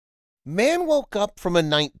Man woke up from a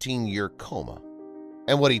 19-year coma,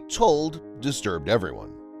 and what he told disturbed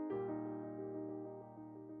everyone.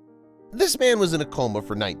 This man was in a coma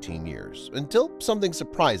for 19 years until something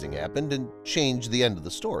surprising happened and changed the end of the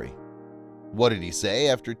story. What did he say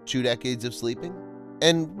after 2 decades of sleeping?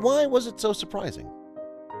 And why was it so surprising?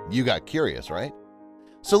 You got curious, right?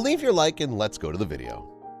 So leave your like and let's go to the video.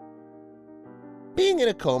 Being in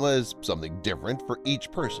a coma is something different for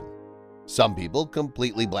each person. Some people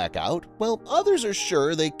completely black out, while others are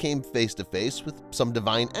sure they came face to face with some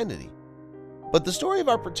divine entity. But the story of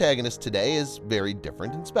our protagonist today is very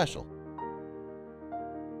different and special.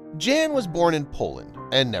 Jan was born in Poland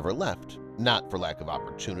and never left, not for lack of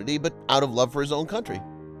opportunity, but out of love for his own country.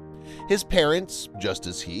 His parents, just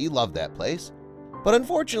as he, loved that place, but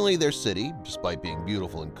unfortunately their city, despite being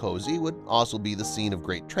beautiful and cozy, would also be the scene of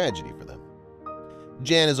great tragedy for them.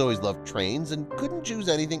 Jan has always loved trains and couldn't choose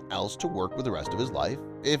anything else to work with the rest of his life,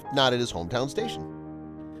 if not at his hometown station.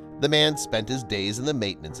 The man spent his days in the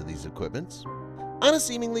maintenance of these equipments. On a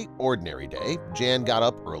seemingly ordinary day, Jan got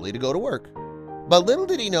up early to go to work. But little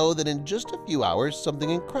did he know that in just a few hours, something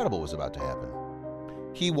incredible was about to happen.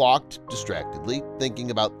 He walked distractedly, thinking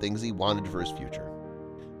about things he wanted for his future,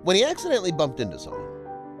 when he accidentally bumped into someone.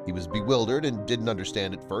 He was bewildered and didn't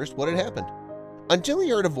understand at first what had happened, until he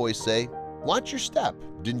heard a voice say, "Watch your step,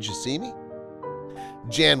 didn't you see me?"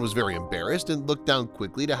 Jan was very embarrassed and looked down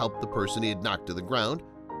quickly to help the person he had knocked to the ground,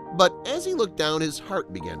 but as he looked down, his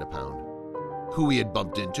heart began to pound. Who he had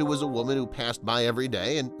bumped into was a woman who passed by every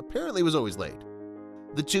day and apparently was always late.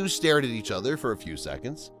 The two stared at each other for a few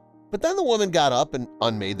seconds, but then the woman got up and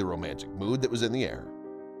unmade the romantic mood that was in the air.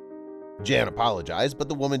 Jan apologized, but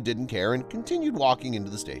the woman didn't care and continued walking into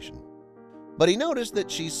the station. But he noticed that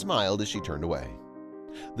she smiled as she turned away.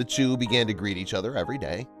 The two began to greet each other every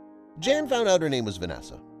day. Jan found out her name was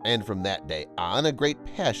Vanessa, and from that day on, a great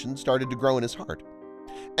passion started to grow in his heart.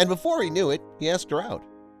 And before he knew it, he asked her out.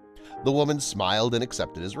 The woman smiled and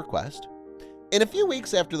accepted his request. In a few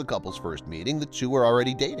weeks after the couple's first meeting, the two were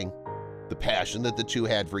already dating. The passion that the two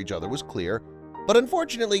had for each other was clear, but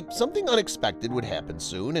unfortunately, something unexpected would happen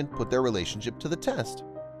soon and put their relationship to the test.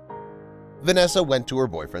 Vanessa went to her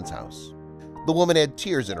boyfriend's house. The woman had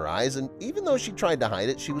tears in her eyes, and even though she tried to hide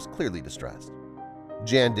it, she was clearly distressed.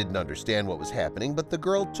 Jan didn't understand what was happening, but the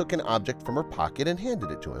girl took an object from her pocket and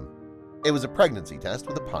handed it to him. It was a pregnancy test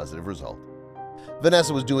with a positive result.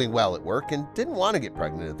 Vanessa was doing well at work and didn't want to get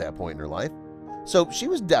pregnant at that point in her life, so she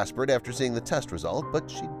was desperate after seeing the test result,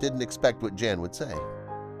 but she didn't expect what Jan would say.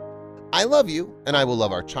 "I love you, and I will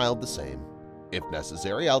love our child the same. If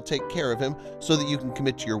necessary, I'll take care of him so that you can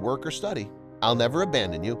commit to your work or study. I'll never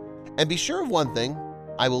abandon you. And be sure of one thing,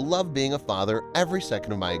 I will love being a father every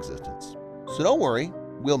second of my existence. So don't worry,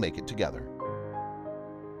 we'll make it together."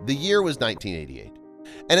 The year was 1988,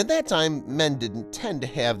 and at that time, men didn't tend to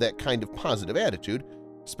have that kind of positive attitude,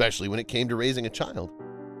 especially when it came to raising a child.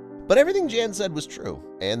 But everything Jan said was true,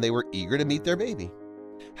 and they were eager to meet their baby.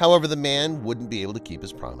 However, the man wouldn't be able to keep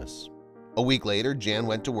his promise. A week later, Jan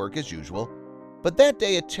went to work as usual, but that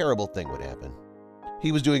day a terrible thing would happen.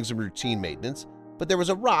 He was doing some routine maintenance, but there was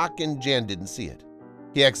a rock and Jan didn't see it.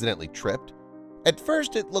 He accidentally tripped. At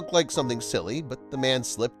first it looked like something silly, but the man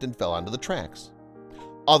slipped and fell onto the tracks.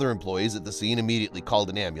 Other employees at the scene immediately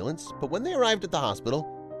called an ambulance, but when they arrived at the hospital,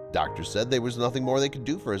 doctors said there was nothing more they could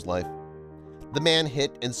do for his life. The man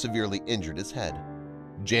hit and severely injured his head.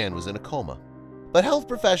 Jan was in a coma, but health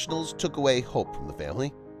professionals took away hope from the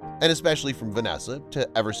family, and especially from Vanessa, to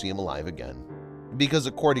ever see him alive again, because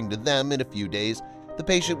according to them, in a few days, the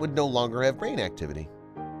patient would no longer have brain activity.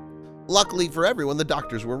 Luckily for everyone, the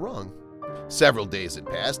doctors were wrong. Several days had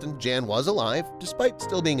passed and Jan was alive, despite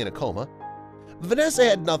still being in a coma. Vanessa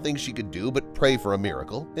had nothing she could do but pray for a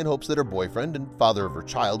miracle in hopes that her boyfriend and father of her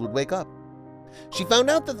child would wake up. She found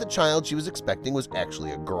out that the child she was expecting was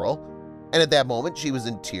actually a girl, and at that moment she was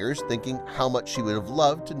in tears, thinking how much she would have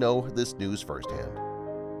loved to know this news firsthand.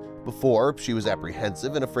 Before, she was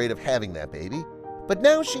apprehensive and afraid of having that baby, but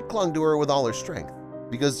now she clung to her with all her strength,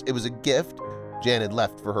 because it was a gift Jan had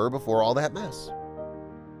left for her before all that mess.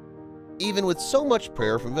 Even with so much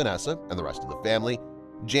prayer from Vanessa and the rest of the family,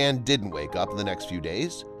 Jan didn't wake up in the next few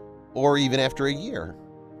days, or even after a year.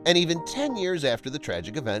 And even 10 years after the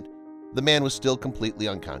tragic event, the man was still completely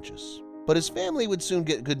unconscious. But his family would soon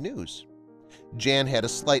get good news. Jan had a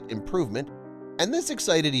slight improvement, and this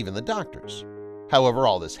excited even the doctors. However,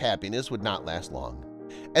 all this happiness would not last long,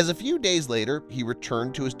 as a few days later he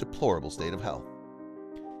returned to his deplorable state of health.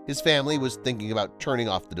 His family was thinking about turning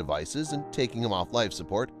off the devices and taking him off life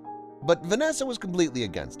support, but Vanessa was completely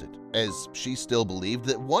against it, as she still believed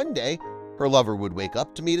that one day her lover would wake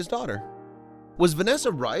up to meet his daughter. Was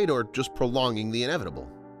Vanessa right or just prolonging the inevitable?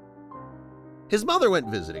 His mother went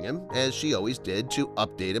visiting him, as she always did, to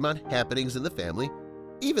update him on happenings in the family,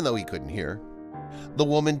 even though he couldn't hear. The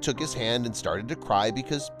woman took his hand and started to cry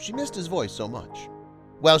because she missed his voice so much.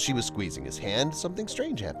 While she was squeezing his hand, something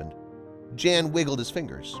strange happened. Jan wiggled his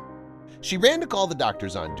fingers. She ran to call the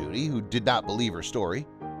doctors on duty, who did not believe her story,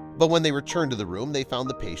 but when they returned to the room, they found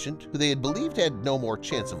the patient, who they had believed had no more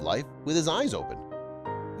chance of life, with his eyes open.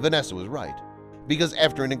 Vanessa was right, because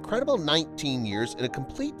after an incredible 19 years in a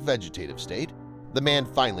complete vegetative state, the man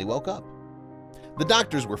finally woke up. The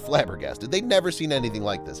doctors were flabbergasted. They'd never seen anything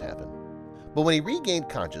like this happen. But when he regained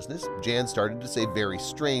consciousness, Jan started to say very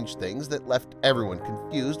strange things that left everyone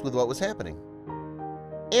confused with what was happening.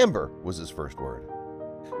 Amber was his first word.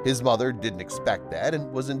 His mother didn't expect that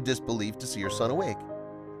and was in disbelief to see her son awake.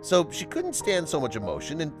 So she couldn't stand so much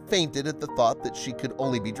emotion and fainted at the thought that she could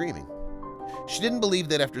only be dreaming. She didn't believe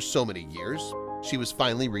that after so many years, she was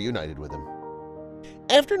finally reunited with him.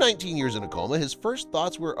 After 19 years in a coma, his first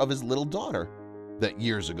thoughts were of his little daughter, that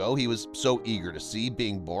years ago he was so eager to see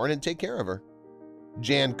being born and take care of her.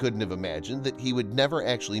 Jan couldn't have imagined that he would never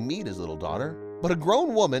actually meet his little daughter, but a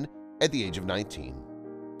grown woman at the age of 19.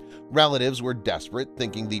 Relatives were desperate,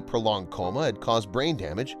 thinking the prolonged coma had caused brain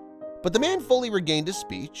damage, but the man fully regained his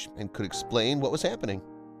speech and could explain what was happening.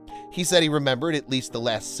 He said he remembered at least the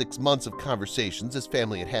last 6 months of conversations his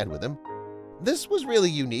family had had with him. This was really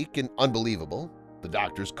unique and unbelievable. The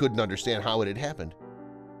doctors couldn't understand how it had happened.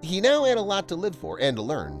 He now had a lot to live for and to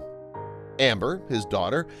learn. Amber, his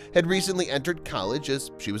daughter, had recently entered college as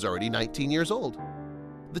she was already 19 years old.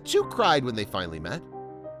 The two cried when they finally met.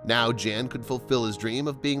 Now Jan could fulfill his dream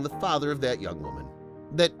of being the father of that young woman,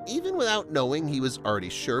 that even without knowing he was already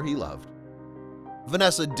sure he loved.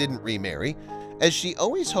 Vanessa didn't remarry, as she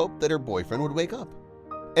always hoped that her boyfriend would wake up.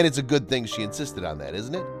 And it's a good thing she insisted on that,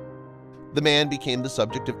 isn't it? The man became the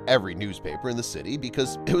subject of every newspaper in the city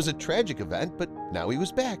because it was a tragic event, but now he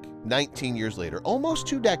was back, 19 years later, almost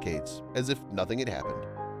 2 decades, as if nothing had happened.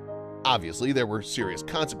 Obviously, there were serious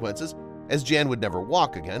consequences, as Jan would never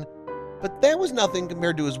walk again, but that was nothing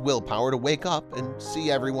compared to his willpower to wake up and see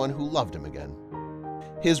everyone who loved him again.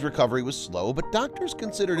 His recovery was slow, but doctors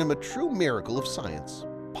considered him a true miracle of science,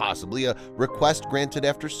 possibly a request granted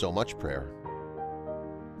after so much prayer.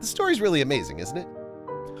 The story's really amazing, isn't it?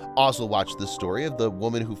 Also watched the story of the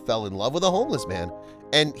woman who fell in love with a homeless man,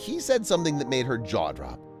 and he said something that made her jaw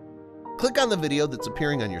drop. Click on the video that's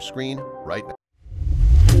appearing on your screen right now.